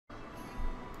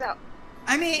So.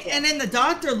 I mean, and then the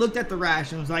doctor looked at the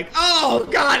rash and was like, "Oh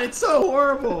God, it's so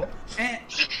horrible." And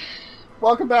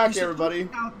welcome back, everybody.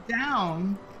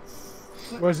 Down.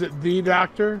 Was it the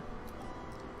doctor?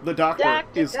 The doctor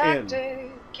is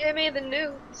in. Give me the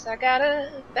news. I got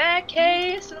a bad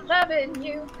case of loving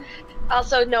you.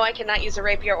 Also, no, I cannot use a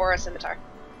rapier or a scimitar.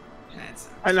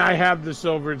 And I have the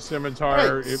silvered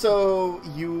scimitar. Right, so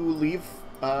you leave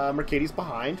Mercedes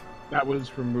behind. That was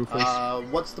from Rufus.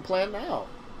 What's the plan now?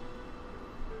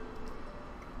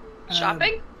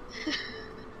 Shopping?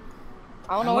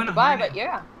 I don't know what to buy, but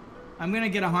yeah. I'm gonna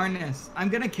get a harness. I'm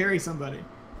gonna carry somebody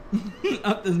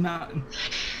up this mountain.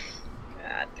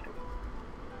 God.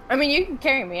 I mean, you can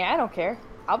carry me. I don't care.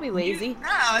 I'll be lazy. No,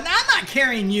 I'm not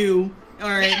carrying you. All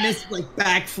right, Miss like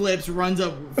backflips, runs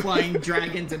up flying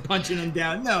dragons and punching them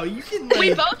down. No, you can. Like...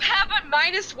 We both have a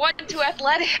 -1 to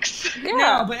athletics. Yeah.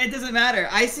 No, but it doesn't matter.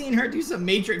 I seen her do some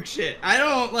Matrix shit. I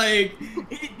don't like.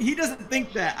 He doesn't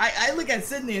think that. I look at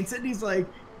Signe and Sydney's like,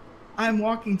 I'm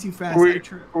walking too fast.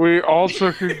 We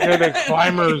also could get a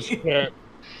climber's kit.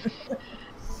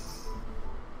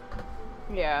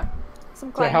 Yeah.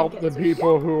 Some to help the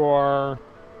people who are.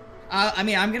 I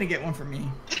mean, I'm gonna get one for me.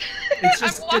 It's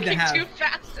just I'm good to walking have. too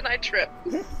fast and I trip.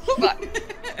 But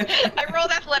I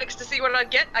rolled athletics to see what I'd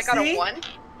get. I got a 1.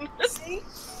 See,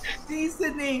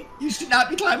 Signe, you should not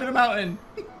be climbing a mountain.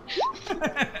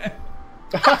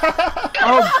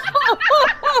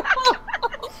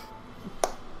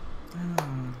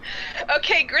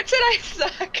 Okay, Grits and I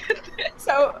suck.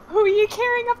 So, who are you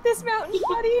carrying up this mountain,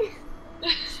 buddy?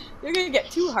 You're gonna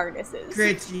get 2 harnesses.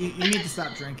 Grits, you need to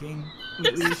stop drinking.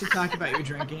 We should talk about your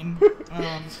drinking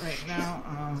right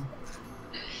now.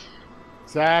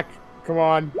 Zach, come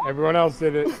on. Everyone else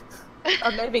did it.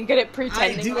 I'm not even good at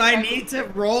pretending. Do I need to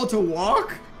roll to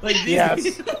walk? Like these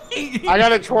yes. I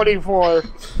got a 24.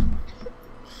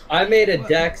 I made a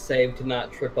dex save to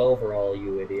not trip over all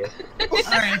you idiots.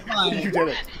 Alright, fine. You did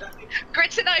it.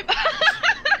 Grits and I...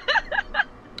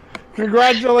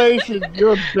 Congratulations,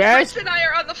 you're best. Grits and I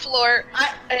are on the floor.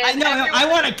 I know, I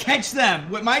want to catch them.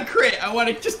 With my crit, I want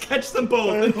to just catch them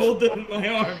both and hold them in my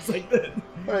arms like this.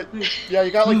 Right. Yeah,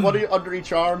 you got like one under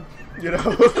each arm, you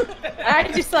know?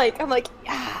 I'm just like,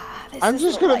 I'm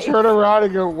just going to turn around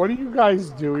and go, what are you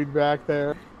guys doing back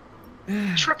there?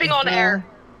 Tripping on air.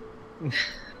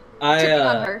 Tripping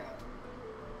on her.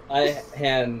 I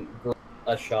hand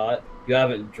a shot. You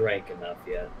haven't drank enough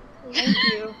yet. Thank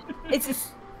you. It's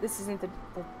just, this isn't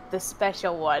the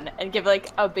special one, and give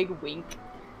like a big wink.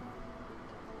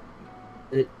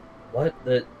 What?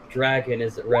 The dragon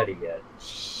isn't ready yet.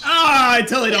 Ah, I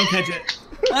totally don't catch it.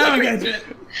 I don't catch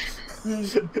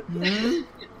it.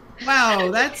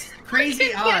 Wow, that's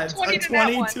crazy odds. A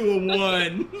 20 to a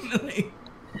 1.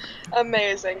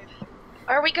 Amazing.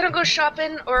 Are we gonna go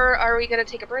shopping, or are we gonna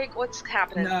take a break? What's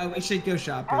happening? No, we should go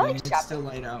shopping. It's still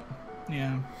light out.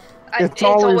 Yeah. It's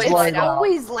always light out.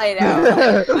 Always light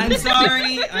out. I'm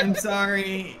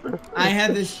sorry. I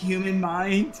have this human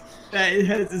mind that it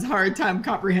has this hard time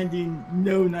comprehending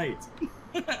no night.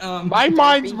 My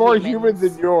mind's more human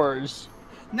than yours.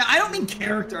 No, I don't mean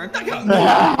character. I'm not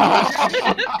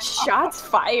gonna. Shots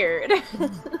fired.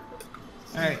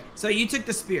 Alright, so you took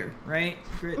the spear, right?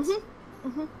 Grits?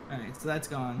 Mm-hmm. Alright, so that's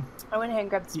gone. I went ahead and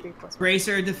grabbed the spear plus 1.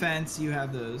 Bracer, defense, you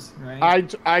have those, right?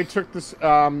 I took this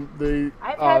I've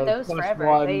had those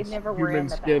forever. They never were in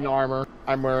the skin bag. armor.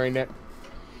 I'm wearing it.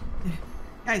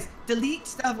 Guys, delete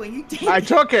stuff when you take I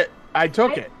took it. I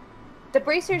took it. The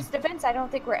bracer's defense, I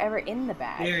don't think were ever in the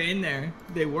bag. They're in there.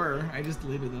 They were. I just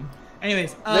deleted them.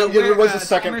 Anyways, there was a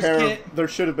second pair. Kit. There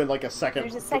should have been like a second.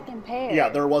 There's a second pair. Yeah,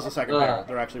 there was a second pair.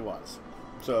 There actually was.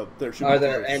 So there should. Are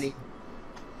there any?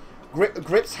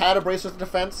 Grits had a bracer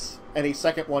defense, and a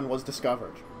second one was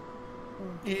discovered.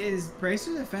 Is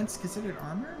bracer defense considered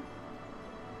armor?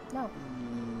 No.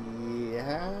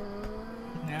 Yeah.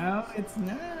 No, it's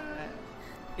not.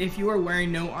 If you are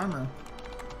wearing no armor.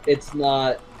 It's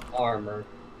not armor.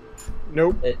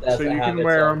 Nope. It doesn't so you have can its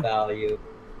wear own them. value.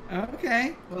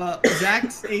 Okay. Well,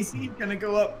 Zach's AC is gonna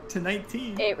go up to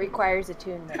 19. It requires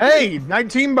attunement. Hey,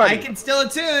 19, buddy. I can still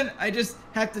attune. I just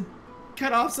have to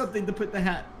cut off something to put the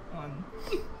hat on.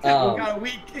 We got a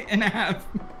week and a half.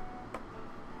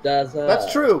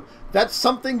 That's true. That's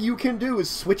something you can do is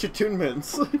switch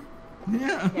attunements.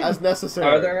 Yeah. As necessary.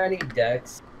 Are there any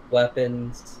dex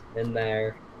weapons in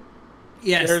there?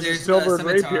 Yes, there's a silver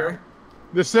rapier.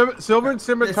 The silver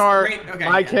scimitar,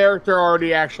 my character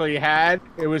already actually had.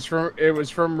 It was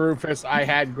from Rufus. I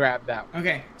had grabbed that one.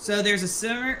 Okay, so there's a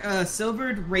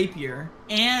silvered rapier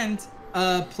and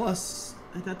a plus.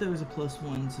 I thought there was a +1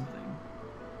 something.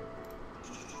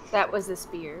 That was a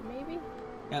spear, maybe.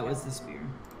 That was the spear.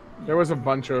 There was a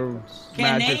bunch of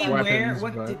Can magic they wear? weapons.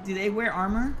 What do they wear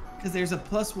armor? Because there's a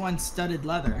 +1 studded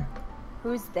leather.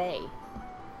 Who's they?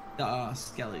 The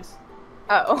skellies.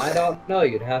 Oh. I don't know.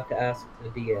 You'd have to ask the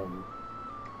DM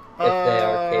if they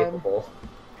are capable.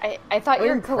 I thought you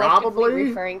were collectively probably.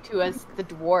 referring to as the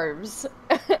dwarves.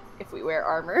 If we wear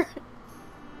armor.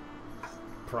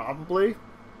 Probably.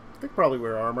 They probably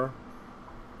wear armor.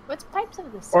 What's pipes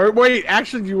of the Or wait,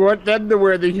 actually, you want them to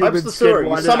wear the human the sword. skin You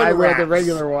one, and summon I wear the rats.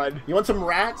 regular one. You want some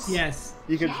rats? Yes.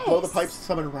 You can blow the pipes to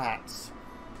summon rats.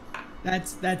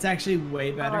 That's actually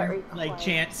way better. Alright, Like quiet.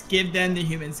 Chance, give them the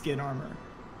human skin armor.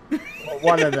 Well,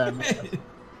 one of them.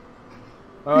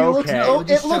 Looks, Okay. oh,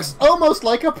 it looks almost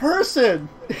like a person,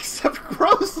 except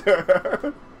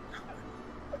grosser.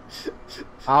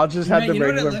 I'll just have the You know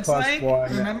what it regular looks +1. like?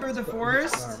 Remember the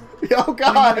forest? Oh When you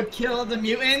God! would kill the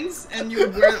mutants and you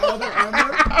would wear all their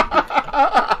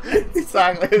armor?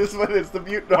 Exactly. This one is the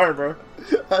mutant armor.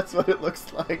 That's what it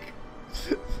looks like.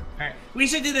 Alright, we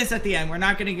should do this at the end. We're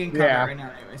not gonna get in combat Yeah. right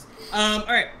now anyways.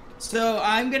 Alright, so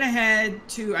I'm gonna head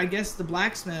to, I guess, the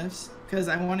blacksmiths, because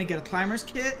I want to get a climber's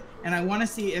kit, and I want to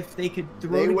see if they could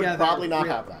throw They together... would probably not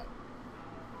have that.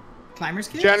 Climber's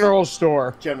kit? General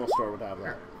store. General store would have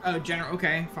that. Oh, general,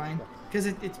 okay, fine. Because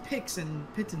it's picks and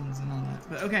pittons and all that,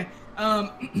 but okay.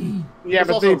 Yeah, There's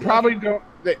but they also- probably don't.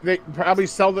 They probably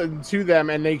sell them to them,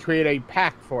 and they create a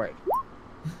pack for it.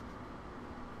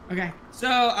 Okay, so,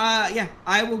 yeah,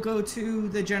 I will go to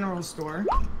the general store.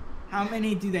 How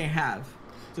many do they have?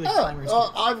 To the climbers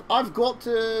kits? I've got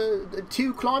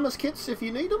 2 climbers kits if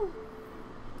you need them.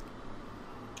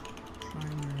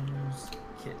 Climbers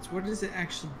kits. What does it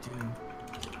actually do?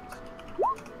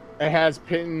 It has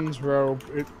pins, rope.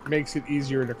 It makes it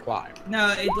easier to climb.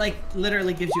 No, it like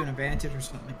literally gives you an advantage or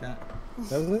something like that.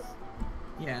 Does it?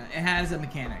 Yeah, it has a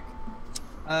mechanic.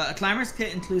 A climber's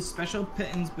kit includes special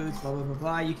pittons, boots, blah blah blah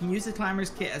blah. You can use the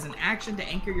climber's kit as an action to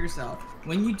anchor yourself.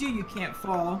 When you do, you can't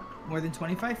fall more than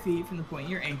 25 feet from the point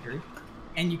you're anchored,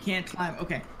 and you can't climb.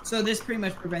 Okay, so this pretty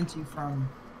much prevents you from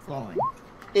falling.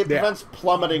 It prevents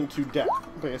plummeting to death,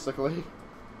 basically.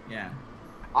 Yeah.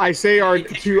 I say our It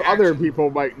takes 2 your other action. people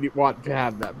might want to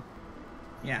have them.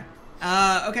 Yeah.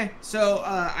 Okay. So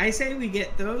I say we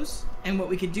get those, and what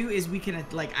we could do is we can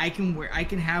I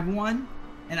can have one,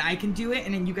 and I can do it,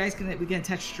 and then you guys we can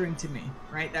attach string to me,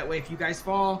 right? That way, if you guys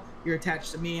fall, you're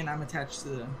attached to me, and I'm attached to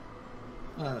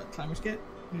the climber's kit.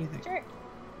 What do you think? Sure.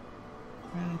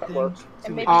 Anything works. to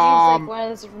And it? maybe use like one of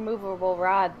those removable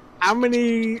rods. How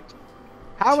many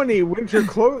winter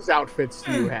clothes outfits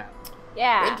do you have?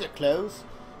 Yeah. Winter clothes?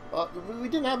 We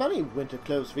didn't have any winter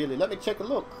clothes, really. Let me take a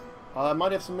look. I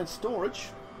might have some in storage.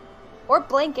 Or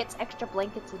blankets. Extra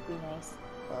blankets would be nice.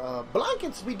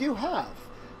 Blankets we do have.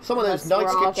 Some of those Unless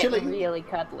nights we're all get chilly. getting really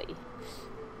cuddly.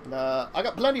 I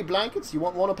got plenty of blankets. You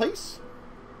want one apiece?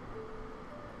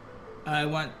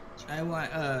 We'll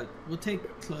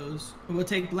take clothes. We'll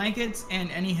take blankets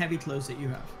and any heavy clothes that you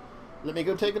have. Let me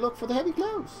go take a look for the heavy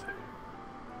clothes.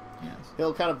 Yes.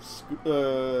 He'll kind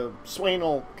of, Swain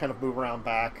will kind of move around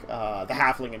back, the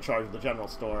halfling in charge of the general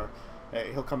store.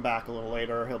 He'll come back a little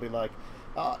later. He'll be like,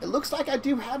 it looks like I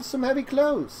do have some heavy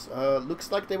clothes.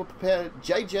 Looks like they were prepared.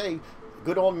 JJ,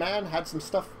 good old man, had some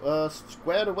stuff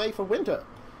squared away for winter.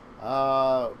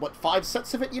 What, 5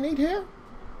 sets of it you need here?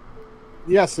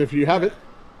 Yes, if you have it.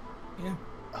 Yeah.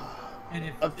 And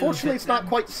if Unfortunately, it's not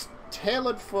quite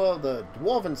tailored for the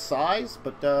dwarven size,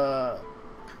 but,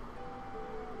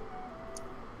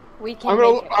 We can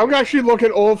make it. I'm gonna actually look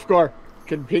at Ulfgar.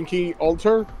 Can Pinky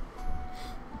alter?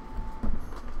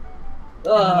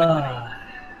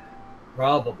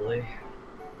 Probably.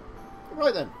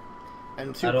 Right then.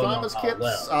 And 2 I don't know climbers how kits,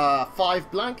 well.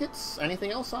 5 blankets.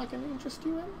 Anything else I can interest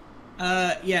you in?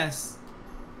 Yes.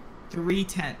 3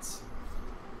 tents.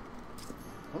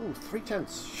 Oh, 3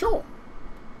 tents. Sure.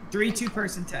 3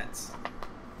 2-person tents.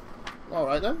 All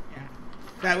right then. Yeah.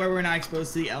 That way we're not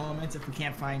exposed to the elements if we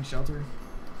can't find shelter.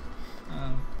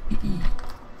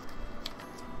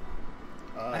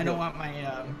 I don't want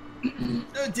my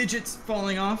digits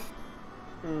falling off.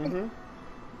 Mm-hmm.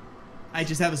 I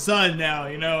just have a son now,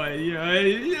 I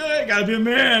gotta be a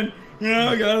man.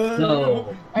 I gotta.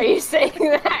 No. Are you saying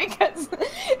that? Because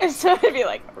if so, it'd be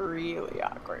like really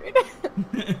awkward.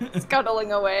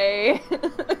 Scuttling away.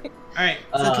 Alright,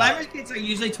 so climber's kits are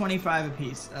usually 25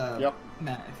 apiece. Yep.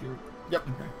 Matt, if you're. Yep.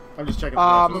 Okay. I'm just checking.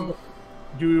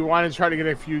 Do we want to try to get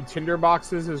a few tinder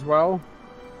boxes as well?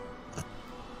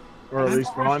 Or at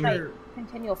least one?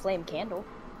 Continual flame candle.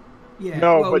 Yeah.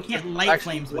 No, well, but we can't light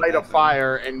actually flames with light that, a though.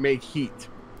 fire and make heat.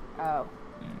 Oh.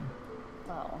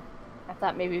 Oh. I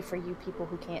thought maybe for you people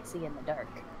who can't see in the dark.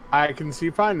 I can see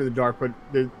fine in the dark, but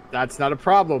that's not a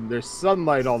problem. There's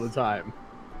sunlight all the time.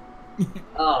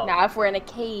 Oh. Now, if we're in a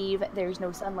cave, there's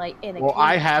no sunlight in a cave. Well,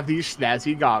 I have these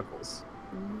snazzy goggles.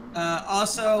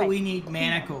 Also, we need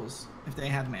manacles, if they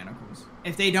have manacles.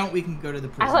 If they don't, we can go to the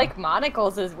prison. I like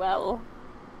monocles as well.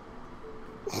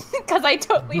 Because I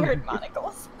totally heard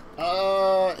monocles.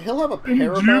 He'll have a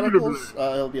pair of manacles.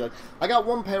 He'll be like, I got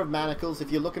one pair of manacles.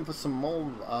 If you're looking for some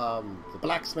more, the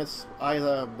blacksmiths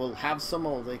either will have some,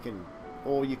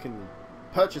 or you can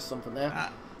purchase some from there.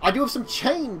 I do have some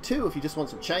chain too, if you just want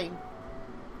some chain.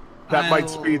 That might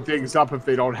speed things up if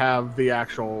they don't have the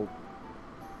actual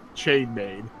chain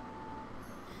made.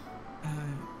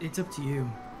 It's up to you.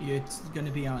 It's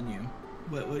gonna be on you.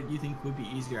 What you think would be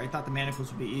easier? I thought the manacles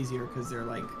would be easier because they're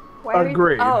like.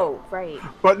 Agreed. Oh, right.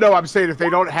 But no, I'm saying if they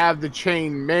don't have the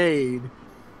chain made,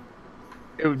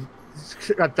 it would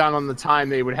cut down on the time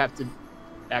they would have to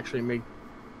actually make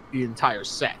the entire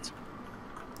set.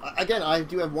 Again, I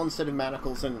do have one set of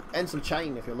manacles and some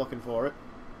chain if you're looking for it.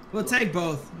 We'll take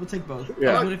both. We'll take both.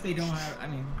 Yeah. What if they don't have? I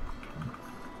mean,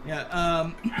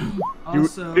 yeah.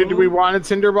 Also, did we want a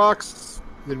tinderbox?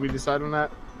 Did we decide on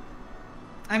that?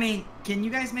 I mean, can you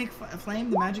guys make a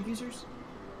flame? The magic users,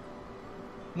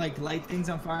 like light things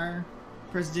on fire,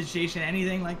 prestidigitation,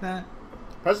 anything like that?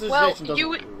 Prestidigitation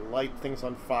doesn't light things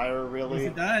on fire, really.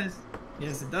 Yes, it does.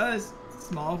 Yes, it does. A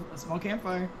small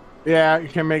campfire. Yeah, you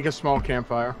can make a small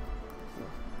campfire.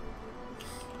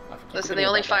 Listen, the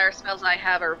only fire spells I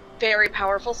have are very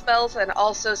powerful spells, and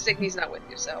also Signe's not with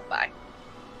you, so bye.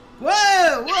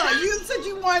 Whoa! You said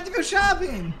you wanted to go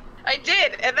shopping. I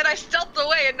did, and then I stealthed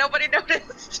away, and nobody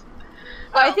noticed.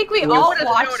 Well, I think we all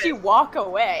watched you walk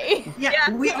away. Yeah,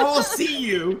 we all see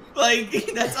you. Like,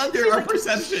 that's under our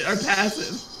perception, our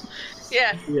passive.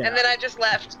 Yeah, and then I just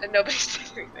left, and nobody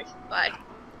said anything. Bye.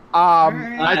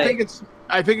 I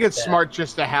think it's smart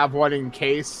just to have one in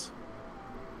case.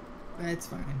 That's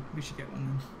fine. We should get one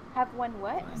then. Have one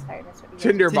what? Sorry, that's what you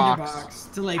Tinderbox.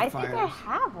 To light I fire. think I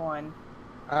have one.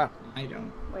 I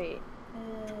don't. Wait.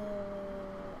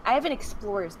 I have an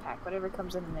explorer's pack. Whatever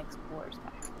comes in an explorer's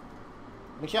pack.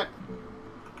 Let me check.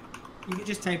 You can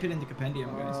just type it in the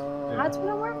compendium, guys. That's what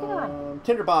I'm working on.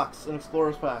 Tinderbox, an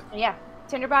explorer's pack. Yeah.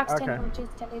 Tinderbox, Okay. 10 torches,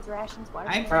 10 days rations, water.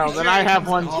 Then I have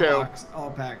one too.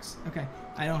 All packs. Okay,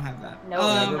 I don't have that. No,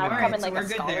 alright, coming like so a we're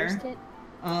good scholar's there. kit.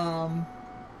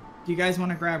 Do you guys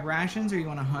want to grab rations or you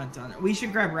want to hunt on it? We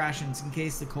should grab rations in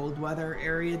case the cold weather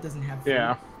area doesn't have food.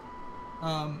 Yeah.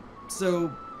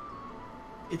 So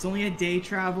it's only a day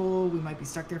travel. We might be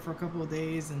stuck there for a couple of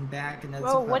days and back. And that's.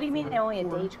 Whoa, what do you mean only a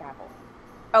day travel?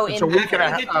 Oh, It's a week and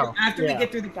a half. After we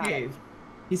get through the Got cave,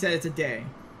 he said it's a day,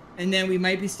 and then we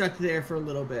might be stuck there for a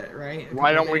little bit, right?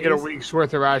 Why don't we get a week's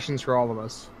worth of rations for all of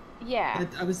us? Yeah.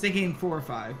 I was thinking 4 or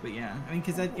 5, but yeah, I mean,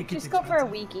 because it gets Just go for a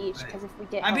expensive. week each, because if we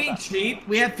get. I'm being cheap.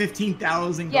 We have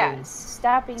 15,000 gold. Yeah,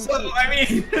 stop being So cheap. I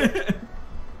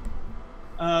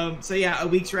mean, so yeah, a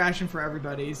week's ration for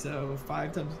everybody. So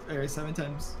 7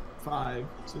 times 5,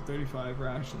 so 35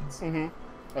 rations. Mm-hmm.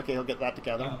 Okay, he'll get that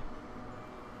together.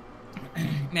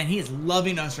 Man, he is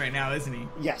loving us right now, isn't he?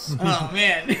 Yes. Oh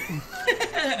man.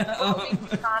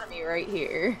 Economy right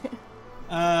here.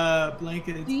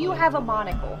 Blanket. Do you have a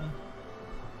monocle?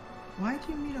 Why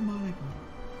do you need a monocle?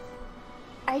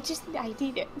 I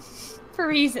need it for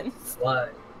reasons.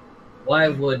 Why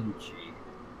wouldn't she?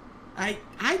 I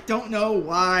don't know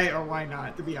why or why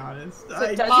not, to be honest.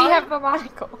 So does he have a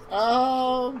monocle?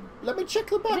 Let me check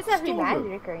the back. He doesn't have any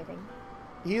magic or anything.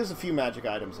 He has a few magic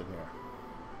items in here.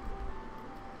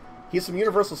 He has some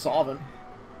universal solvent.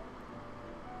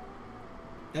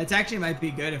 That actually might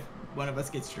be good if one of us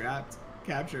gets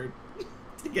captured,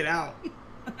 to get out.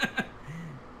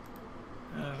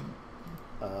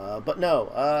 But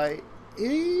no,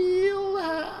 he'll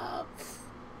have...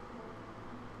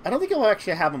 I don't think he'll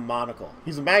actually have a monocle.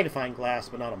 He's a magnifying glass,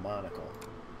 but not a monocle.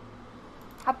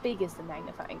 How big is the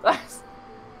magnifying glass?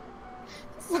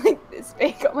 It's like this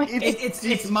big. Oh my god.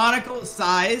 It's monocle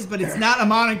size, but it's not a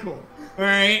monocle. All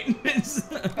right.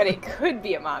 But it could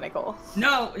be a monocle.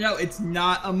 No, it's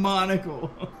not a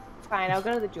monocle. Fine, I'll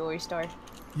go to the jewelry store.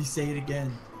 You say it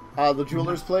again. The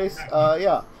jeweler's place?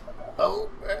 Yeah. Oh.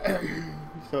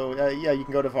 So, yeah, you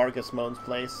can go to Vargas Moan's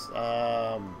place.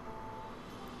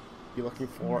 You looking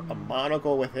for a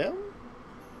monocle with him?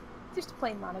 Just a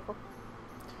plain monocle.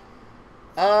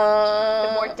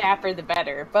 The The more dapper, the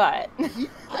better, but...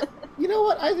 You know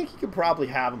what? I think he could probably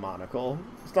have a monocle.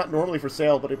 It's not normally for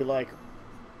sale, but he'd be like,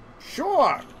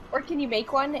 sure! Or can you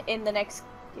make one in the next,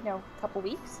 couple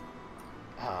weeks?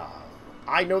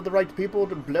 I know the right people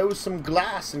to blow some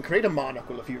glass and create a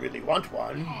monocle if you really want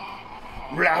one.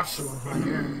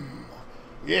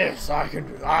 Yes, I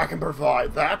can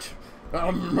provide that.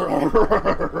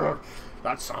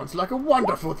 That sounds like a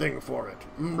wonderful thing for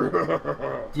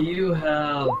it. Do you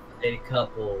have a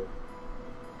couple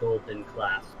golden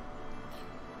clasps?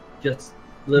 Just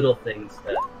little things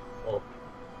that hold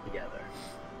together.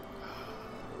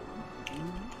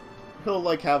 He'll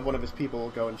like have one of his people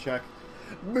go and check.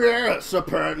 Yes,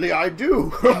 apparently I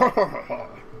do.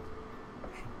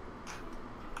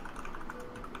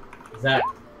 Zach,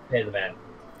 pay the man.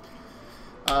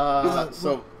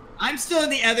 So I'm still in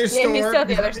the other store. Yeah, he's still at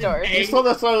the other store. you still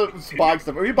have some spy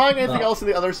stuff. Are you buying anything else in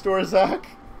the other store, Zach?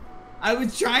 I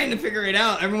was trying to figure it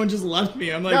out. Everyone just left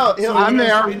me. I'm like, No, I'm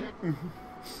there.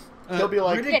 He'll be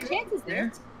like, Yeah, Chance is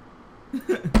there.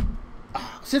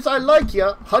 since I like you,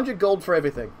 100 gold for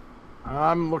everything.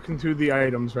 I'm looking through the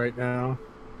items right now.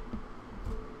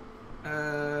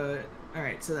 All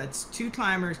right. So that's 2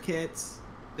 climbers kits.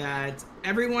 That's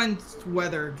everyone's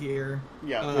weather gear.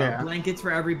 Yeah. Yeah. Blankets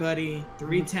for everybody.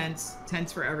 3 tents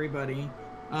for everybody.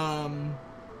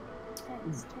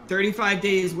 35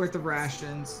 days worth of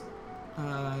rations.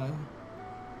 So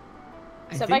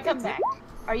if I think come that's back,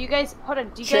 are you guys? Hold on.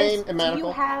 Do you Chain guys? and Do you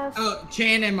manacle. have? Oh,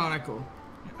 chain and monocle.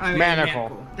 I mean,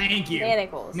 Manacle. Thank you.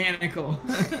 Manacles. Manacle.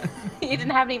 You didn't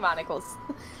have any monocles.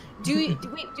 Do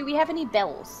we have any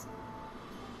bells?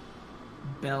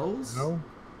 Bells? No.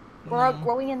 We're all No.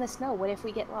 growing in the snow. What if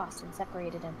we get lost and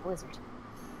separated in a blizzard?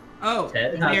 Oh,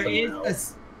 Ted has there some is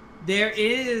bells. there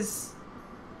is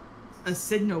a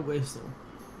signal whistle.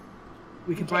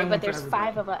 We can buy Okay, one but for there's everybody.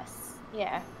 5 of us.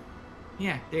 Yeah.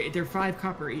 Yeah, they're 5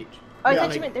 copper each. Oh, I Yeah, thought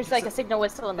like- you meant there's like a signal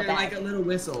whistle in the They're back. like a little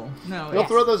whistle. No, He'll it's-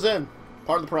 throw those in.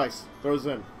 Part of the price. Throw those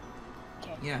in.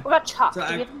 Okay. Yeah. What about chalk? So Do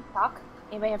I- we have any chalk?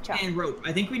 Anybody have chalk? and rope.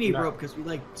 I think we need No. rope because we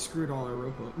like screwed all our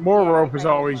rope up. More Yeah, rope is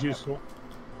right. always useful.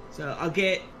 So I'll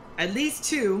get at least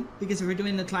 2 because if we're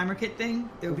doing the climber kit thing,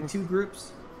 there will be 2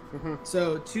 groups.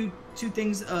 So two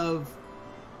things of.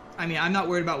 I mean, I'm not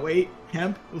worried about weight.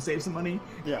 Hemp will save some money.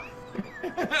 Yeah.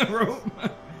 Rope.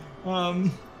 All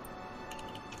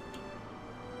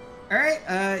right.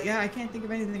 Yeah, I can't think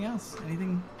of anything else.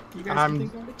 Anything you guys I'm- can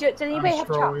think of? Does anybody I'm have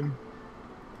chalk? scrolling.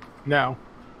 No.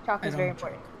 Chalk I is very don't have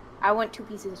important. I want 2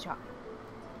 pieces of chalk.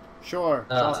 Sure.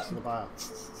 Uh, Toss in the pile.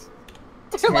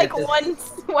 They're like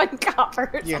this- one copper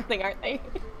or Yeah. something, aren't they?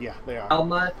 Yeah, they are. How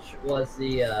much was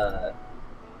the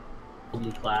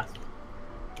golden clasp?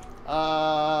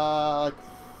 Like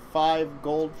 5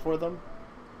 gold for them.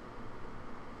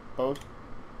 Both.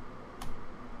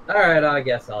 Alright, I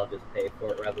guess I'll just pay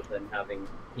for it rather than having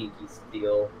Pinky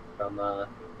steal from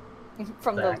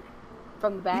From Back. the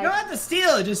You bag. don't have to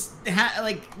steal. Just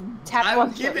like Tap I will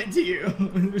one give foot. it to you.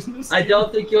 There's no I stealing.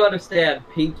 don't think you understand.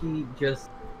 Pinky just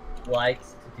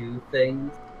likes to do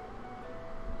things,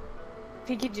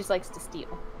 Pinky just likes to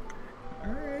steal.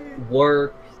 All right.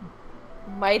 work.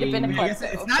 Might have been I a mean, I guess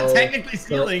klutz, it's though. not So- technically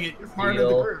stealing it. You're part of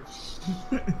the steal.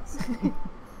 group.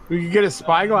 We could get a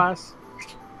spyglass.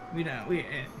 We don't.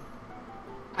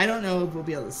 I don't know if we'll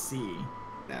be able to see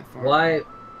that far.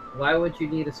 Why would you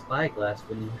need a spyglass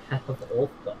when you have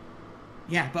Ulfgar?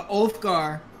 Yeah, but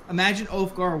Ulfgar. Imagine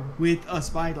Ulfgar with a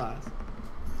spyglass.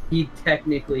 He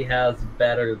technically has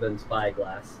better than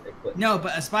spyglass equipment. No,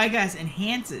 but a spyglass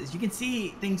enhances. You can see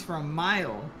things for a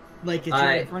mile, like it's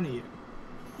right in front of you.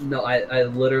 No, I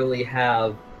literally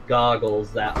have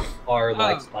goggles that are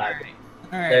like spyglass.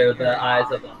 All right. They're the eyes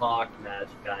of the hawk magic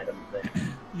item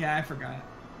thing. Yeah, I forgot.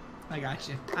 I got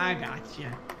you.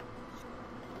 All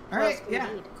What right. else do we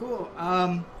Yeah. need? Cool.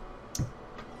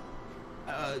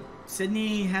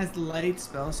 Signe has the light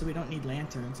spell, so we don't need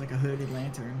lanterns, like a hooded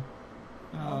lantern.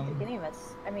 I don't think any of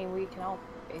us. I mean, we can all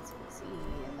basically see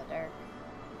in the dark.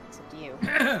 Except you.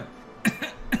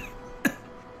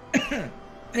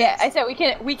 Yeah, I said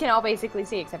we can all basically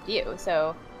see except you.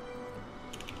 So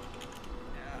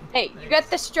hey, you got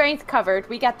the strength covered.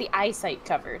 We got the eyesight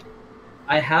covered.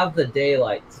 I have the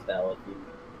daylight spell if you.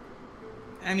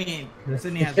 I mean,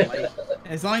 Signe has light.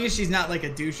 As long as she's not like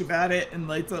a douche about it and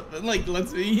lights up and like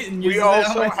lets me and uses We it on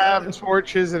also myself. have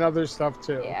torches and other stuff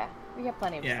too. Yeah, we got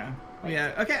plenty of. Yeah.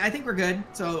 Yeah. Okay, I think we're good.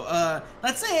 So,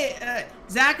 let's say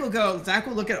Zach will go. Zach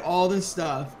will look at all this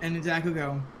stuff, and then Zach will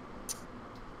go.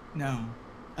 No,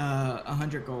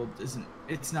 100 gold isn't.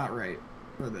 It's not right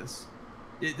for this.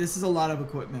 This is a lot of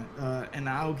equipment, and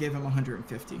I'll give him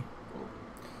 150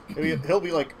 gold. He'll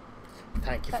be like,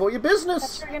 "Thank you for your That's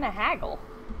business." you're gonna haggle.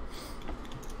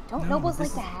 Don't No, nobles like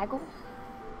this to is- haggle?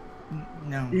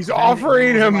 No. He's I think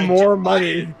offering nobles are him like, more "Just buy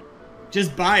money." it.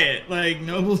 Just buy it. Like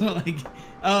nobles are like,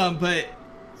 but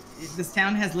this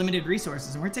town has limited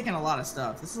resources, and we're taking a lot of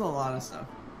stuff. This is a lot of stuff.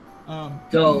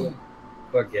 Don't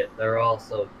forget, they're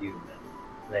also human.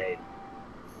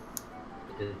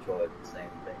 enjoy the same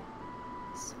thing.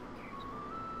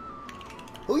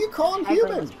 Who you calling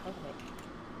human?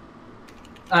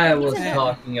 I was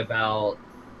talking about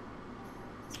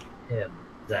him,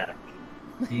 Zach.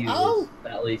 He was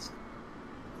at least,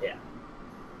 yeah.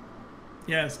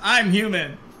 Yes, I'm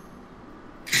human.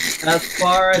 As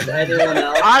far as anyone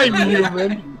else, I'm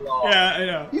human. Yeah, I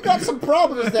know. You got some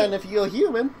problems then if you're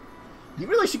human. You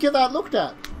really should get that looked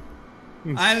at.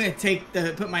 I'm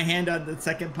gonna put my hand on the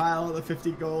second pile of the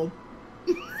 50 gold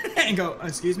and go,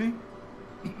 excuse me?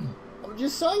 I'm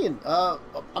just saying,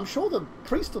 I'm sure the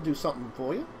priest will do something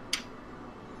for you.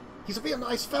 He's a real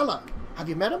nice fella. Have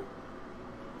you met him?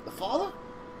 The father?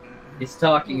 he's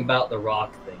talking about the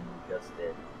rock thing you just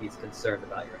did. He's concerned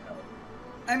about your health.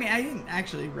 I mean, I didn't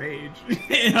actually rage.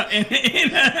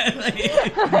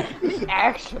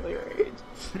 Actually rage.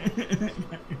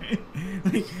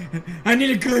 Like, I need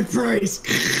a good price.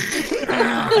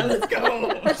 Let's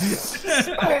go.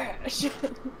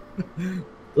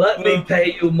 Let me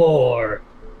pay you more.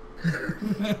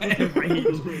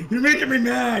 You're making me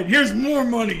mad. Here's more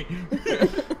money.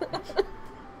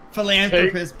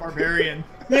 Philanthropist barbarian.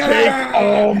 Take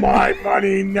all my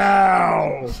money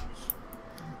now.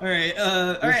 All right.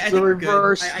 All right. I the think we're good.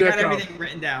 reverse I got stick-up. everything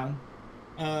written down.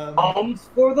 Alms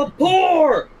for the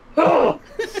poor.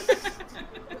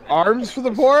 Arms for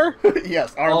the poor?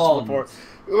 Yes, arms for the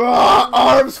poor.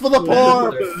 Arms for the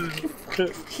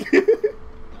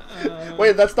poor.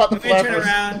 Wait, that's not the Turn flappers.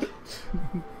 around.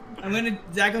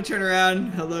 Zach will turn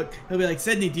around. He'll look. He'll be like,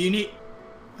 Sydney, do you need?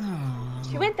 Oh.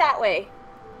 She went that way.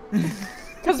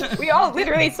 Because we all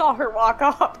literally saw her walk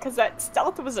off because that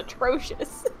stealth was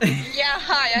atrocious. Yeah,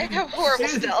 hi, I have horrible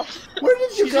stealth. Where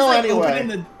did you She's go just, like, anyway?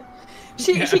 opening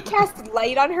She cast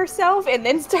light on herself and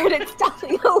then started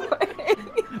stealthing away.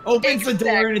 Opens the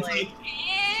door and it's like,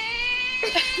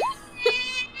 Exactly.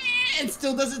 and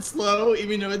still does it slow,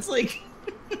 even though it's like.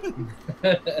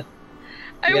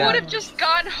 I Yeah. would have just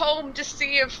gone home to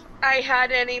see if I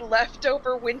had any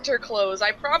leftover winter clothes.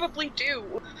 I probably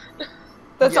do.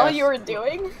 That's all Yes. you were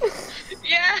doing?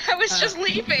 Yeah, I was just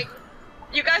leaving.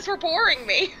 You guys were boring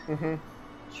me. Mm-hmm.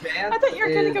 Chance I thought you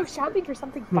were gonna is go shopping for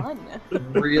something fun.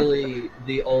 really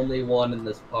the only one in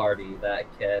this party that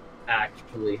can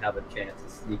actually have a chance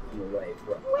of sneaking away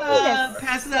from.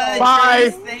 Pass that. Bye.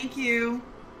 Thank you.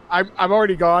 I'm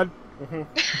already gone. Mm-hmm.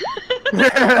 We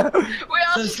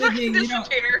all So, just Sydney, you know-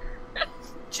 disappear.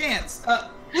 Chance.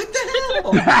 What the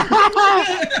hell?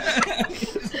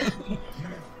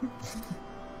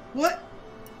 What?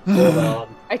 Hold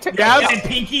on. I took Yes. And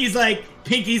Pinky's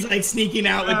like sneaking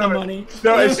out with the money.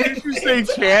 No, as soon as you say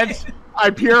chance, I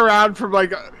peer around from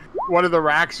like one of the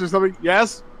racks or something.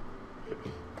 Yes?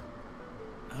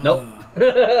 Nope.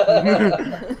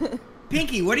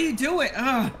 Pinky, what are you doing?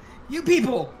 You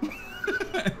people.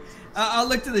 I'll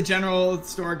look to the general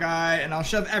store guy and I'll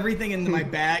shove everything into my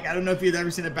bag. I don't know if you've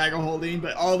ever seen a bag of holding,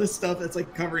 but all this stuff that's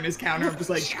like covering his counter, I'm just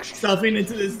like stuffing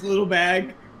into this little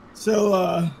bag.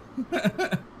 So,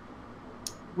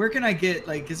 where can I get,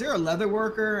 like, is there a leather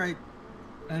worker?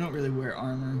 I don't really wear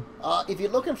armor. If you're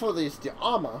looking for the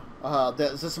armor,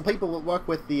 there's some people that work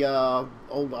with the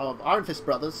old Iron Fist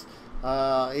brothers.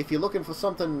 If you're looking for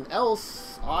something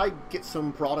else, I get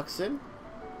some products in.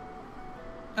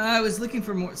 I was looking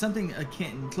for something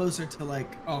akin, closer to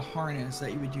like a harness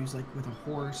that you would use like with a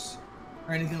horse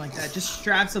or anything like that. Just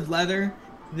straps of leather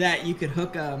that you could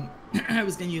hook. I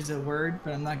was gonna use a word,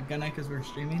 but I'm not gonna because we're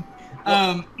streaming.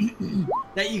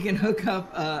 That you can hook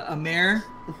up a mare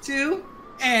to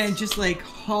and just like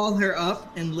haul her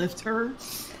up and lift her.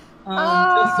 Just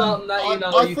something that you know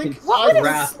I you think- can What would a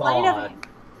strap sleight of on.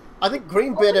 I think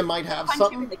Greenbeard might have punch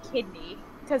him in something. the kidney?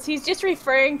 Because he's just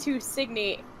referring to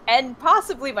Signe and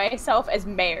possibly myself as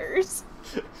mares.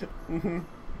 Mm-hmm.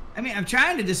 I mean, I'm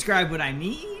trying to describe what I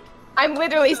need. I'm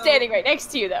literally standing right next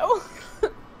to you, though.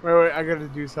 Wait, I gotta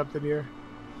do something here.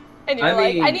 And you're I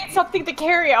like, mean- I need something to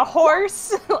carry a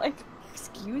horse. Like,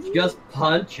 excuse me? Just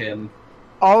punch him.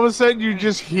 All of a sudden, you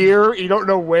just hear, you don't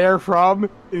know where from,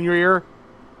 in your ear,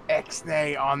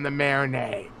 X-nay on the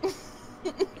marinade.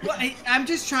 Well, I'm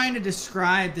just trying to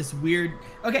describe this weird.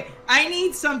 Okay, I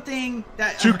need something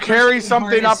that To carry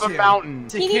something up a mountain.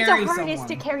 To He needs a carry harness someone.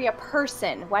 to carry a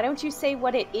person. Why don't you say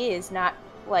what it is, not,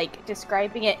 like,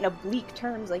 describing it in oblique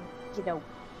terms, like, you know.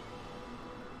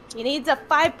 He needs a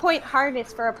 5-point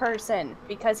harness for a person,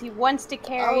 because he wants to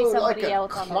carry somebody like a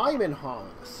else on the... climbing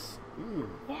harness.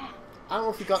 Yeah. I don't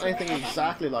know if you got anything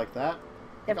exactly like that.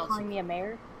 They're got calling me a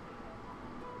mare.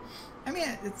 I mean,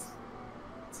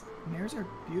 mares are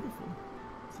beautiful.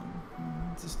 So,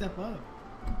 it's a step up.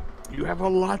 You have a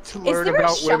lot to Is learn there a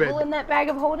about shovel women. in that bag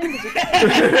of holding? Did you...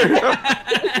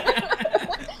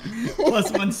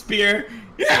 +1 spear.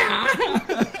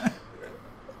 Yeah.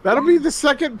 That'll be the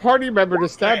second party member to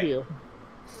stab Right. you.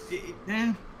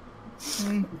 Yeah.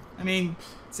 I mean,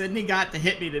 Sydney got to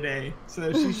hit me today,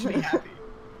 so she should be happy.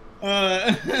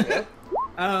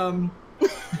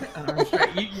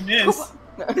 You miss.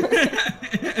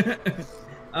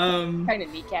 Trying to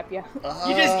kneecap you.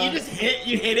 You just hit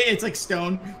it. It's like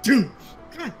stone. Dude,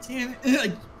 God damn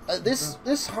it!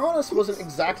 This harness wasn't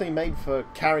exactly made for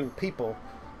carrying people.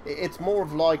 It's more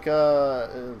of like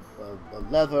a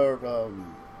leather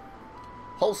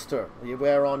holster you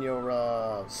wear on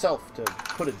your self to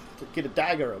get a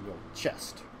dagger on your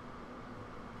chest.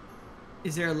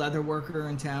 Is there a leather worker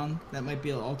in town that might be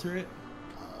able to alter it?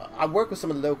 I work with some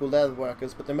of the local leather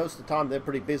workers, but most of the time they're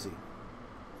pretty busy.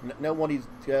 No one is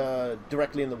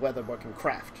directly in the weather working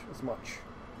craft as much.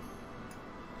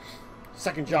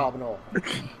 Second job and all.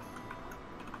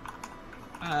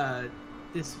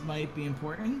 This might be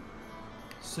important.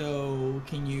 So,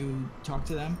 can you talk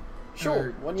to them? Sure.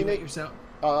 Or When do you it need yourself?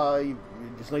 you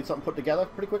just need something put together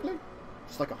pretty quickly,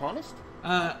 just like a harness.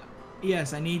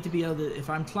 Yes, I need to be able to. If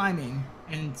I'm climbing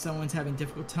and someone's having a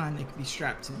difficult time, they can be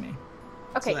strapped to me.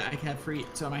 Okay. So that I can have free.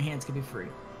 So my hands can be free.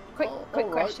 Quick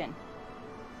alright. question.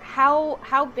 How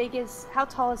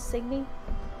tall is Signe?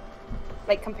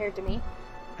 Like compared to me?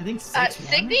 I think 6'1".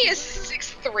 Signe is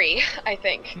 6'3", I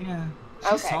think. Yeah.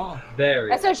 She's Okay. tall. Very.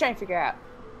 That's what I was trying to figure out.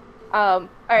 All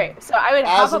right. So I would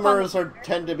hop up on. Aasimars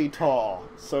tend to be tall,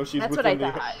 so she's That's what within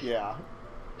I the thought. yeah.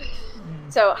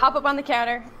 So hop up on the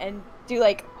counter and do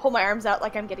like hold my arms out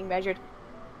like I'm getting measured.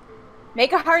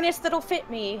 Make a harness that'll fit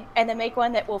me, and then make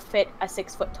one that will fit a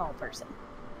 6-foot tall person.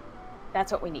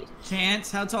 That's what we need.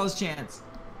 Chance, how tall is Chance?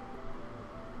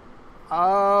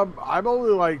 I'm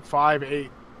only like 5'8".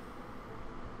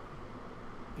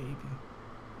 Baby.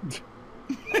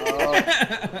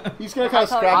 He's gonna kind of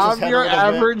scratch his I'm head your a little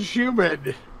average human.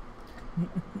 bit.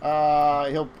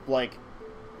 He'll like.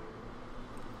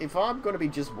 If I'm gonna be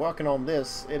just working on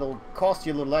this, it'll cost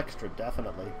you a little extra,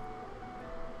 definitely.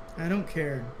 I don't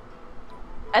care.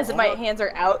 As my hands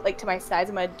are out, like to my sides,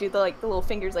 I'm gonna do the little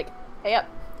fingers, like, hey up,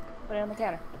 put it on the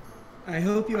counter. I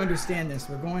hope you understand this.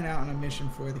 We're going out on a mission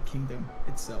for the kingdom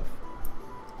itself.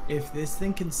 If this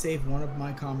thing can save one of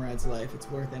my comrades' life, it's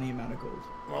worth any amount of gold.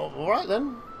 Well, all right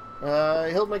then.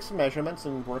 He'll make some measurements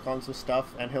and work on some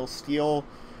stuff, and he'll steal,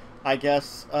 I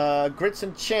guess, grits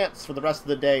and chance for the rest of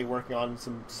the day, working on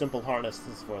some simple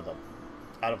harnesses for them,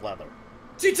 out of leather.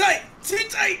 Too tight! Too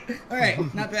tight!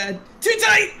 Alright, not bad. Too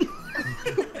tight!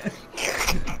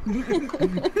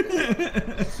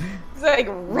 It's like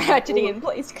ratcheting in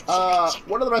place.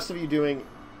 What are the rest of you doing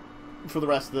for the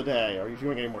rest of the day? Are you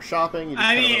doing any more shopping? You just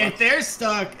I kinda mean, relax?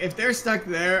 if they're stuck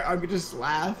there, I'm gonna just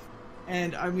laugh,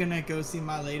 and I'm gonna go see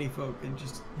my lady folk and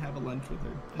just have a lunch with her.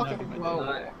 And that'll be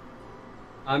my day.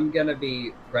 I'm gonna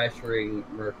be pressuring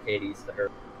Mercedes to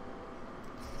her.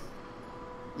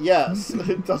 Yes,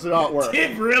 it does not work.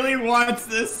 Tib really wants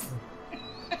this.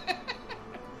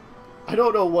 I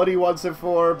don't know what he wants it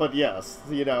for, but yes,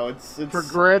 you know, it's For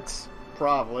grits.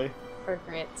 probably. For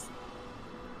grits.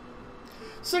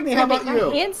 Signe, how about My you?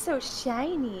 hand's so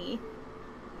shiny.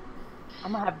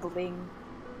 I'm gonna have bling.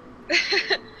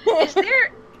 Is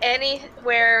there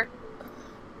anywhere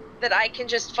that I can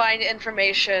just find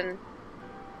information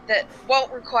that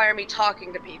won't require me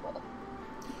talking to people?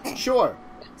 Sure.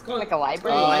 It's called Like a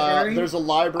library? library? There's a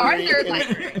library. Are there a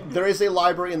library? There is a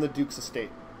library in the Duke's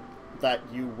estate that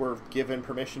you were given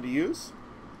permission to use.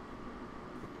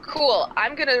 Cool.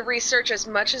 I'm gonna research as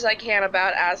much as I can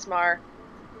about Aasimar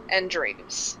and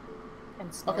dreams.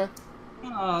 And stuff. Okay.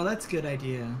 Oh, that's a good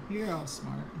idea. You're all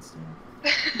smart and stuff.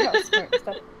 Smart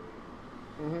stuff.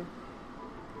 Mm-hmm.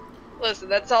 Listen,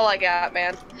 that's all I got,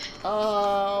 man.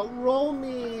 Roll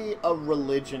me a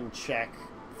religion check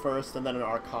first, and then an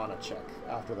arcana check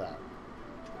after that.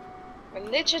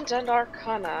 Religion and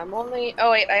Arcana. I'm only...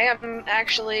 Oh wait, I am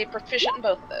actually proficient in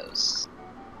both of those.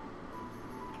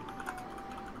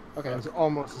 Okay. That was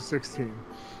almost a 16.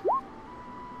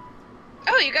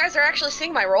 Oh, you guys are actually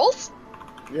seeing my rolls?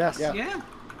 Yes. Yeah. Yeah.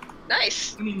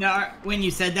 Nice. I mean, when you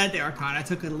said that, the Arcana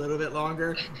took a little bit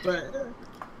longer, but...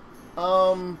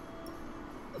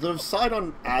 The side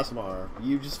on Aasimar,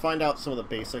 you just find out some of the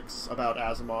basics about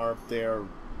Aasimar. They're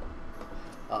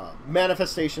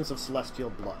manifestations of celestial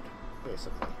blood,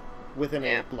 basically, within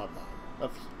a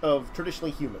bloodline of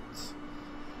traditionally humans.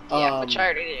 Yeah, which I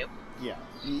already knew. Yeah,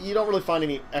 you don't really find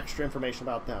any extra information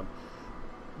about them.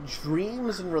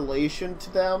 Dreams in relation to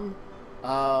them,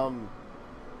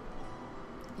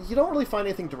 you don't really find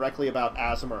anything directly about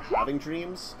Aasimar having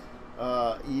dreams.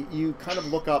 You kind of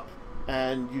look up,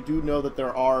 and you do know that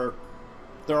there are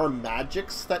there are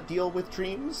magics that deal with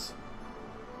dreams.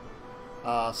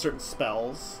 Certain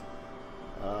spells,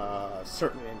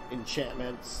 certain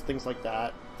enchantments, things like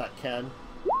that can.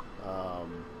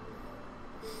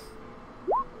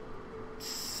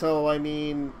 So, I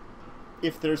mean,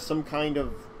 if there's some kind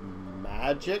of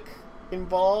magic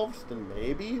involved, then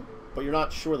maybe, but you're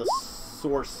not sure the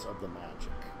source of the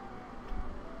magic.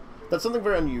 That's something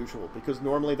very unusual, because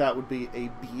normally that would be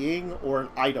a being or an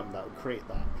item that would create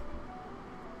that.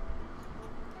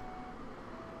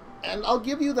 And I'll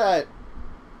give you that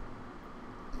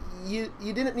you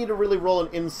didn't need to really roll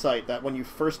an insight that when you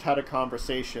first had a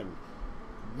conversation,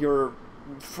 your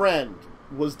friend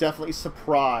was definitely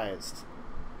surprised.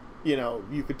 You know,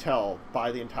 you could tell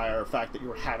by the entire fact that you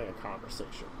were having a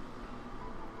conversation.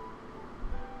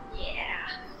 Yeah.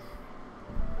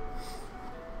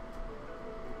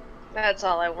 That's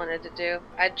all I wanted to do.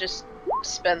 I'd just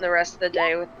spend the rest of the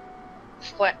day with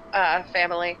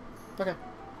family. Okay.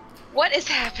 What is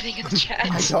happening in the chat?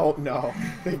 I don't know.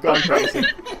 They've gone crazy.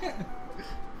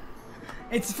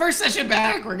 It's the first session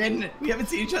back. We haven't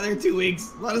seen each other in 2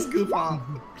 weeks. Let us goof off.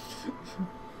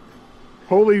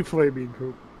 Holy flaming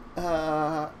poop.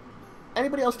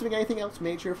 Anybody else doing anything else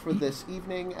major for this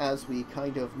evening as we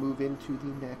kind of move into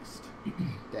the next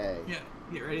day? Yeah,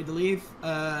 get ready to leave.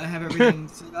 Have everything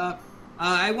set up.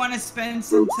 I want to spend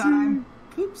some time.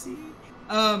 Poopsie.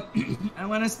 I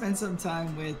want to spend some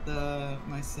time with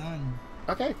my son.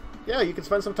 Okay. Yeah, you can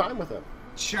spend some time with him.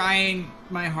 Trying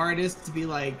my hardest to be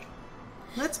like,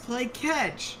 let's play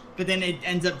catch. But then it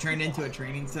ends up turned into a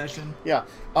training session. Yeah.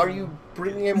 Are you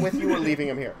bringing him with you or leaving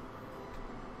him here?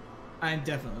 I'm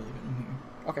definitely leaving him here.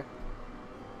 Okay.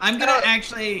 I'm going to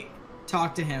actually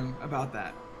talk to him about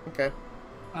that. Okay.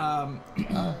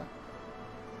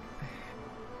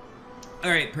 All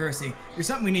right, Percy. There's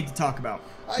something we need to talk about.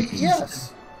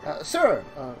 Yes. Sir.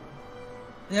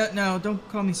 No, don't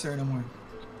call me sir no more.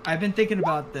 I've been thinking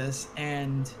about this,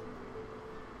 and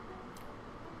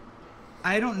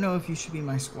I don't know if you should be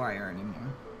my squire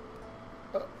anymore.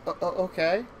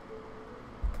 Okay.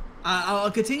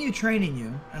 I'll continue training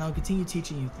you, and I'll continue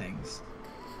teaching you things.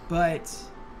 But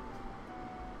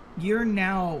you're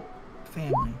now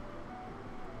family.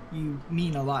 You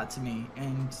mean a lot to me,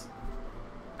 and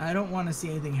I don't want to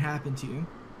see anything happen to you.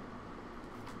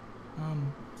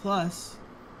 Plus,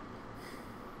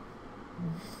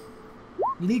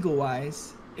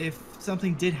 legal-wise, if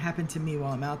something did happen to me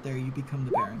while I'm out there, you become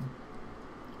the Baron.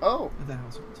 Oh. Of the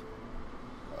household.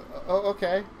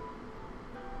 Okay.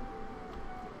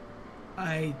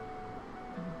 I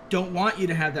don't want you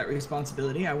to have that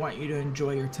responsibility. I want you to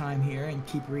enjoy your time here and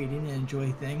keep reading and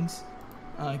enjoy things,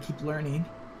 keep learning.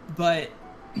 But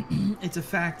it's a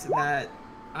fact that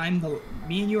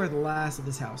me and you are the last of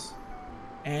this house.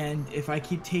 And if I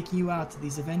keep taking you out to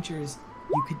these adventures,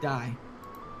 you could die.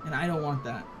 And I don't want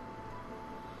that.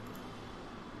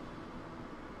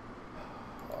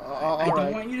 I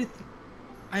don't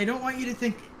want you to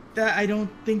think that I don't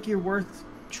think you're worth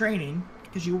training,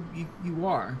 because you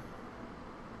are.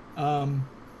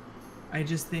 I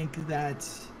just think that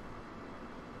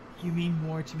you mean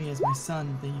more to me as my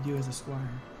son than you do as a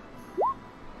squire.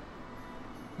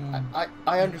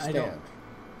 I understand.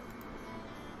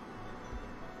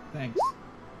 Thanks.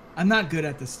 I'm not good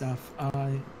at this stuff.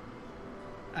 I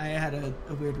had a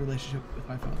weird relationship with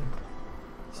my father.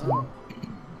 So,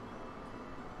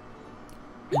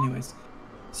 anyways,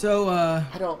 so I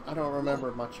don't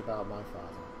remember much about my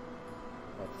father,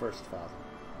 my first father.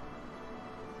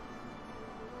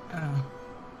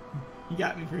 You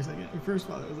got me for a second. Your first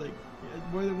father was like,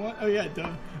 yeah, more than one. Oh yeah, duh.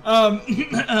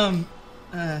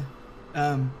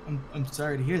 I'm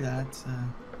sorry to hear that.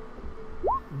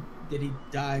 Did he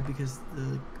die because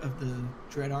of the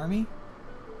Dread Army?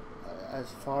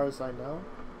 As far as I know,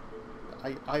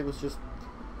 I was just,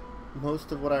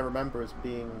 most of what I remember is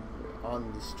being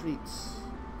on the streets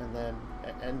and then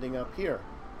ending up here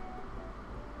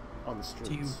on the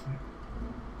streets.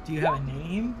 Do you have a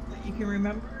name that you can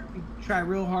remember? You try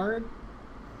real hard.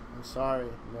 I'm sorry,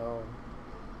 no.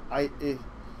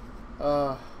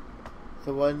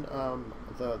 The one,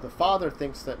 the father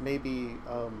thinks that maybe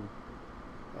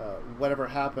whatever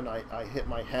happened, I hit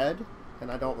my head,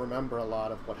 and I don't remember a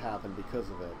lot of what happened because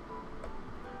of it.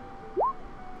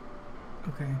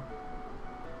 Okay.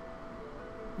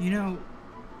 You know,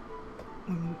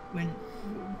 when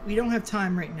we don't have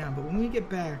time right now, but when we get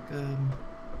back,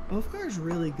 Ulfgar's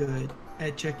really good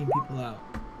at checking people out.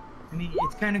 I mean,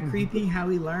 it's kind of creepy how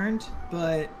he learned,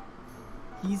 but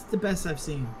he's the best I've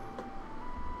seen.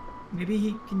 Maybe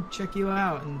he can check you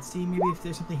out and see maybe if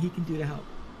there's something he can do to help.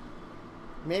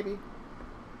 Maybe.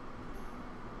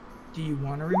 Do you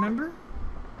want to remember?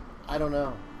 I don't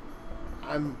know.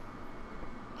 I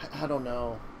don't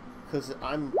know. Because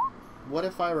what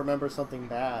if I remember something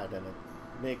bad and it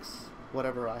makes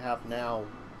whatever I have now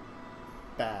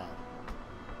bad?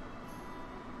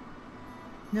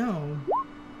 No,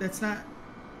 that's not...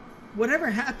 Whatever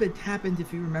happened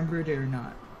if you remembered it or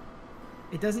not.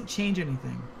 It doesn't change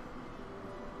anything.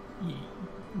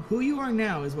 Who you are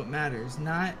now is what matters,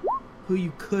 not who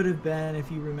you could have been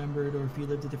if you remembered or if you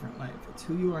lived a different life. It's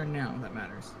who you are now that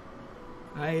matters.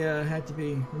 I had to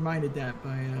be reminded that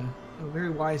by a very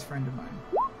wise friend of mine.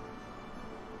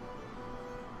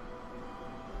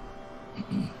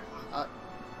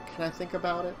 Can I think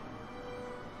about it?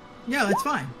 Yeah, that's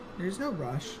fine. There's no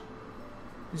rush.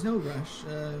 There's no rush.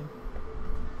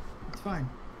 It's fine.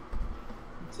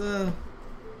 It's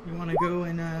you want to go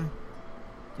and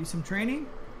do some training?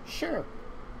 Sure.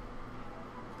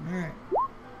 All right.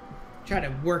 Try to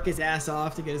work his ass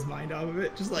off to get his mind off of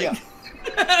it, just like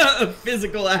a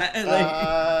physical.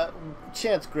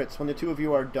 Chance Grits, when the two of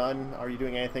you are done, are you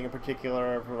doing anything in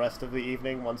particular for the rest of the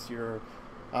evening? Once you're,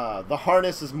 the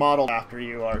harness is modeled after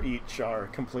you are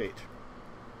complete.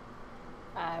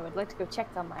 I would like to go check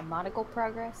on my monocle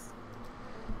progress.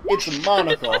 It's a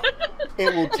monocle.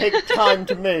 It will take time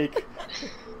to make.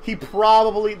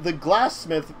 The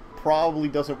glassmith probably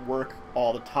doesn't work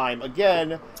all the time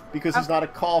again because he's not a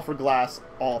call for glass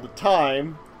all the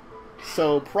time.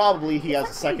 So probably he has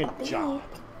a second job.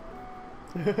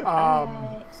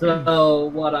 So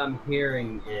what I'm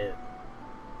hearing is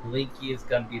Linky is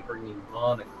going to be bringing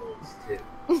monocles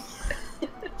too.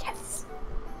 Yes.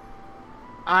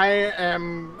 I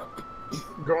am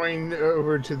going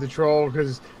over to the troll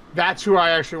because that's who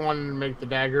I actually wanted to make the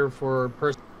dagger for.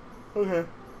 Okay.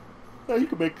 Yeah, you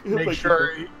can make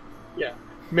sure. Yeah.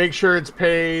 Make sure it's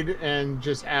paid and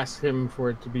just ask him for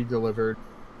it to be delivered.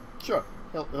 Sure.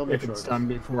 He'll make if sure it's done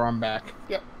before I'm back.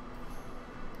 Yep.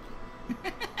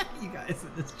 You guys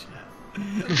in this chat.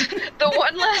 The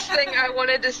one last thing I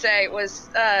wanted to say was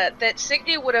that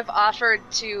Signe would have offered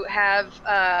to have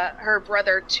her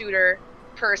brother tutor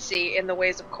Percy in the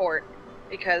ways of court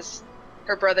because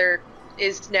her brother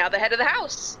is now the head of the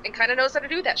house and kind of knows how to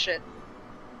do that shit.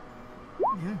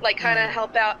 Yeah. Like, kind of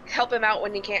help him out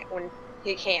when he can,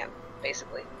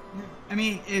 basically. Yeah. I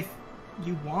mean, if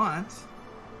you want,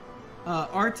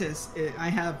 artists. I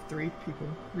have 3 people,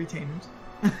 retainers.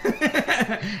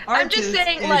 I'm just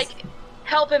saying, like,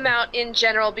 help him out in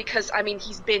general because I mean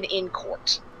he's been in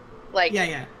court. Like,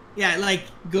 yeah, like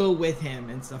go with him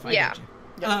and stuff. I get you.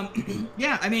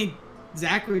 Yeah, I mean,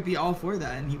 Zach would be all for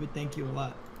that, and he would thank you a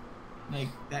lot. Like,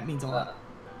 that means a lot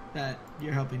that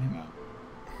you're helping him out.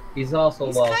 He's also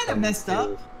welcome kind of messed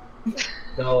up.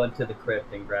 Go into the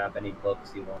crypt and grab any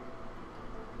books you want.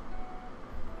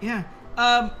 Yeah.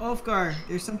 Ulfgar,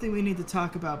 there's something we need to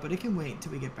talk about, but it can wait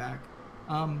until we get back.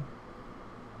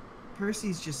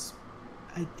 Percy's just...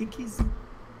 I think he's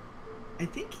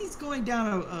going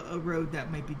down a road that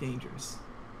might be dangerous.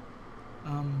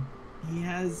 He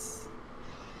has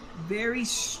very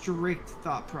strict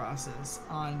thought process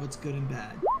on what's good and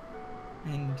bad.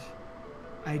 And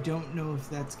I don't know if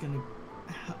that's going to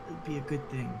be a good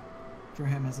thing for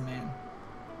him as a man.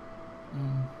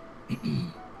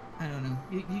 I don't know.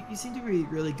 You seem to be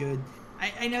really good.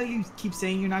 I know you keep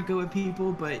saying you're not good with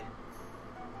people, but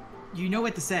you know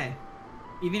what to say.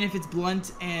 Even if it's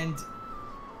blunt and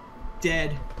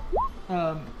dead.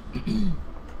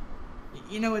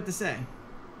 You know what to say.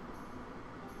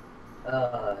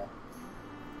 I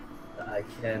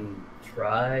can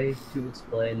try to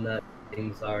explain that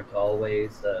things aren't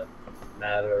always a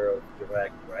matter of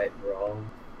direct right and wrong.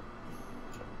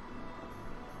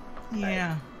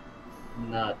 Yeah.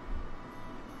 I'm not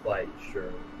quite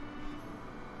sure.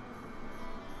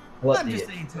 I'm just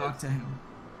saying talk to him.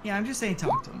 Yeah, I'm just saying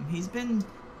talk to him. He's been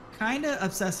kind of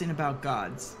obsessing about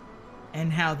gods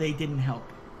and how they didn't help.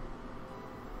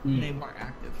 And they weren't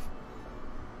active.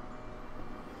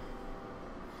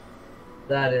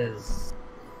 That is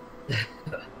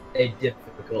a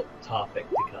difficult topic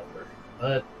to cover,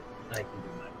 but I can do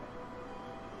my best.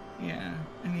 Yeah,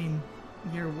 I mean,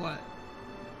 you're what?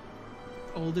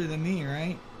 Older than me,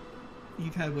 right?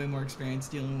 You've had way more experience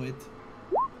dealing with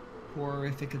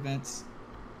horrific events.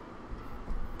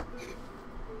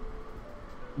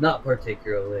 Not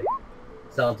particularly.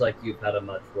 Sounds like you've had a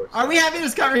much worse. Are we having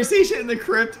this conversation in the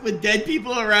crypt with dead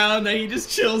people around that he just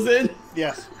chills in?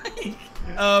 Yes.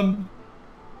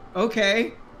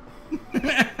 Okay.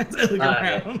 As I look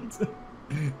around.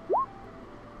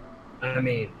 I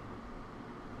mean,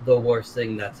 the worst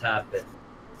thing that's happened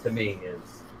to me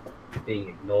is being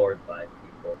ignored by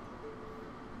people.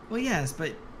 Well, yes,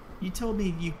 but you told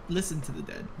me you listen to the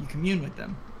dead. You commune with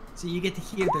them. So you get to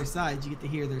hear their sides, you get to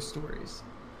hear their stories.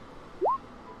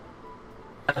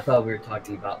 I thought we were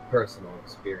talking about personal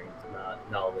experience, not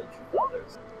knowledge of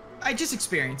others. I just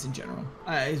experience in general,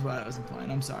 is what I was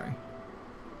implying. I'm sorry.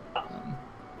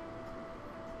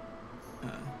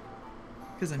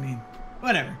 Because I mean,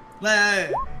 whatever.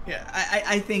 Yeah,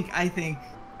 I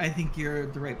think you're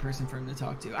the right person for him to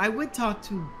talk to. I would talk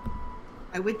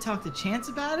to Chance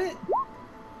about it,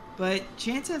 but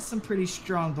Chance has some pretty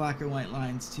strong black and white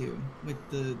lines too, with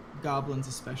the goblins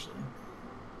especially.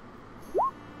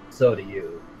 So do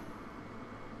you.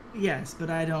 Yes, but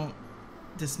I don't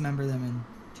dismember them and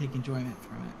take enjoyment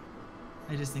from it.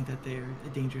 I just think that they're a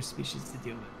dangerous species to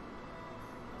deal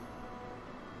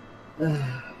with.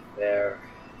 Fair.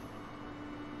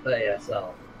 But yes,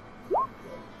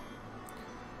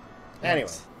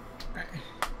 Anyway, Alright.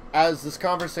 as this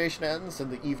conversation ends and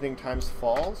the evening times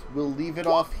falls, we'll leave it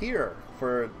off here.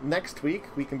 For next week,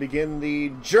 we can begin the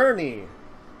journey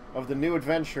of the new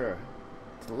adventure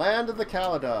to the land of the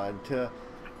Caladan, to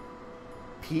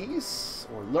peace,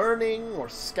 or learning, or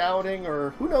scouting,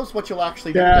 or who knows what you'll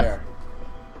actually do there.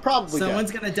 Probably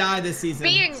Someone's death. gonna die this season.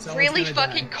 Being Someone's really gonna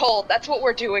fucking die. cold. That's what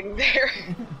we're doing there.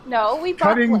 No, we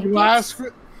brought blankets.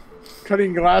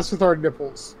 Cutting glass with our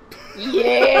nipples.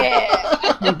 Yeah.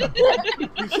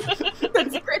 The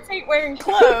secrets ain't wearing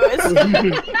clothes.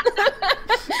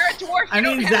 You're a dwarf. I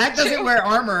mean, Zach doesn't wear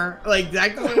armor. Like,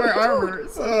 Zach doesn't wear armor,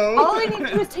 so... All I need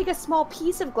to do is take a small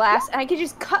piece of glass, and I can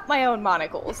just cut my own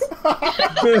monocles.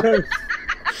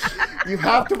 You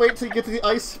have to wait till you get to the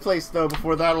ice place, though,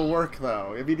 before that'll work,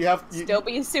 though. I mean, you have... Still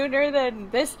be sooner than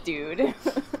this dude.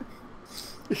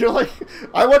 You're like,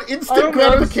 I want instant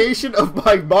gratification of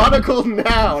my monocle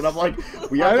now, and I'm like,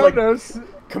 we have to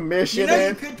like commission You know, you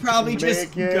it. could probably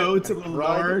just make it, go to the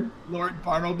run Lord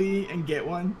Bartleby, and get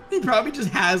one. He probably just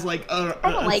has like a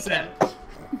I don't like set.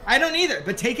 I don't either,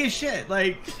 but take his shit.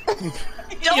 Like,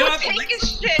 Don't take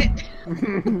his shit.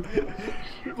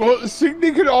 Well,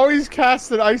 Signe could always cast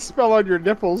an ice spell on your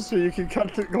nipples so you can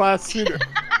cut the glass sooner.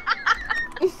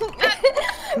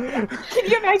 Can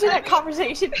you imagine that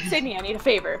conversation? Sydney, I need a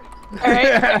favor.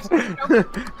 Alright?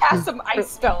 Cast some ice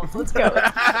spells. Let's go.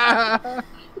 I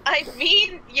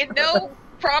mean,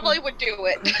 probably would do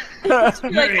it.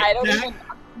 Like, I don't even...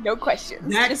 No questions.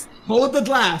 Next, hold the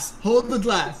glass. Hold the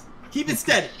glass. Keep it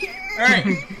steady. All right,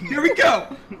 here we go.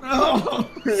 Oh,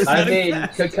 I mean,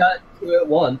 to cut to it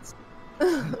once.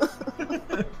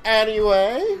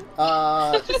 Anyway,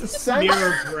 just a smear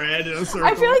of bread in a circle.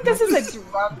 I feel like this is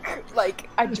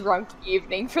a drunk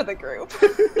evening for the group.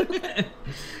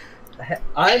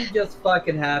 I'm just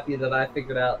fucking happy that I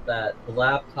figured out that the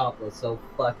laptop was so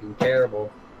fucking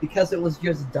terrible because it was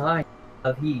just dying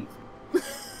of heat.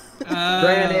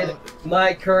 Granted,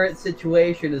 my current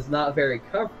situation is not very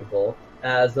comfortable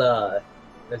as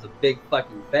there's a big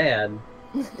fucking fan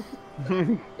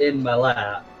in my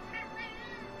lap.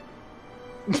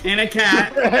 And a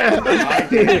cat.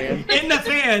 In the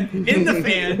fan.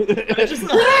 I just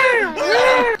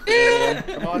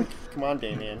Come on,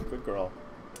 Damien. Good girl.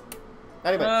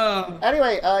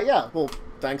 Anyway, yeah. Well,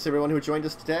 thanks everyone who joined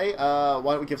us today. Why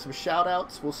don't we give some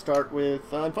shout-outs? We'll start with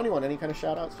Unfunnyone. Any kind of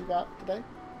shout-outs you got today?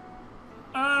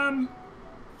 No,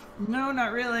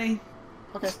 not really.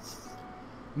 Okay.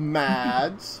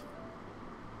 Mads.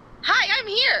 Hi, I'm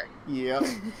here. Yeah.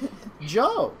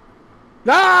 Joe.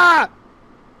 Ah!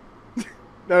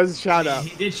 That was a shout out.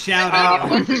 He did shout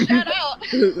out. Shout out.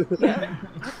 Yeah.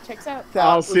 Checks out.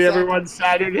 I'll see everyone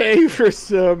Saturday for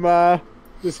some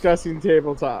discussing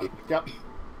tabletop. Yep.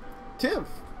 Tim.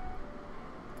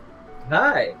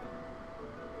 Hi.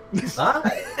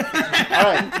 Hi. All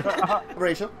right.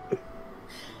 Rachael.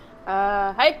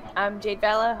 Hi, I'm Jade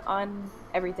Bella on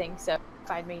everything, so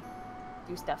find me.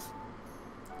 Do stuff.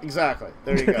 Exactly.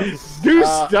 There you go. Do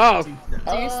stuff. Do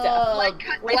stuff. Like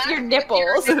cut With glass your with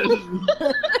nipples. Nipple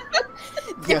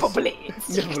Yes.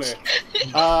 blades. Nipple blade.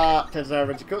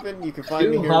 Dracovin, you can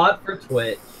find me Too here hot for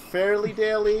Twitch. fairly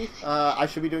daily. I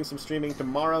should be doing some streaming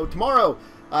tomorrow. Tomorrow,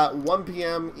 1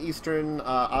 p.m. Eastern,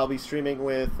 I'll be streaming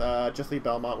with Just Lee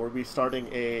Belmont. We'll be starting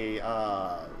a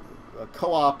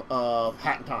co-op of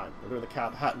Hat in Time. We're doing the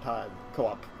Hat in Time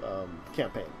co-op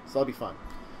campaign, so that'll be fun.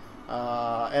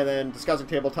 And then discussing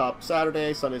tabletop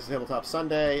Saturday, Sunday's tabletop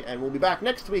Sunday, and we'll be back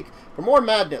next week for more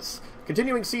madness.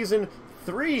 Continuing season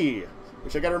 3,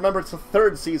 which I gotta remember it's the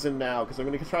 3rd season now, because I'm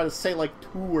gonna try to say like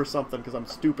 2 or something, because I'm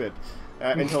stupid,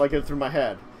 until I get it through my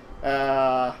head.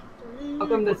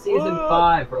 Welcome to season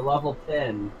 5 or level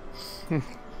 10.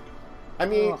 I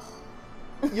mean,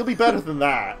 you'll be better than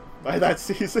that by that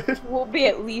season. We'll be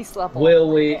at least level. Will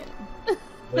we?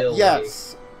 Will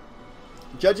Yes.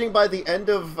 Judging by the end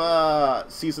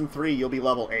of season 3, you'll be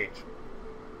level 8.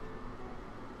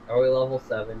 Are we level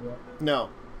 7 yet? No.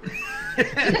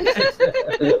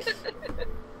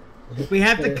 We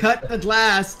have to cut the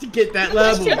glass to get that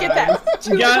level. To get that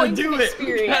You 2 gotta points do of it.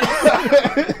 experience.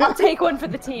 I'll take one for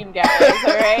the team, guys.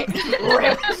 All right.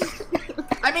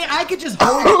 I mean, I could just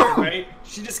hold her, right?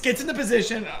 She just gets into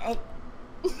position.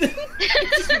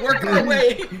 Just work her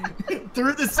way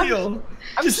through the seal.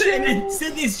 And then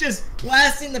Sydney's just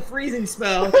blasting the freezing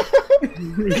spell.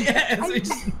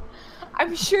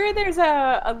 I'm sure there's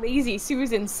a lazy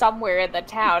Susan somewhere in the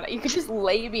town. You could just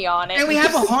lay me on it. And we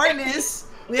have a harness.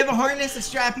 We have a harness to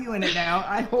strap you in it now.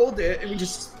 I hold it, and we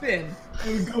just spin,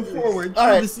 and we go forward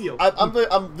through the seal.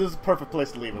 This is a perfect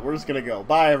place to leave it. We're just gonna go.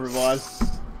 Bye, everyone.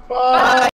 Bye.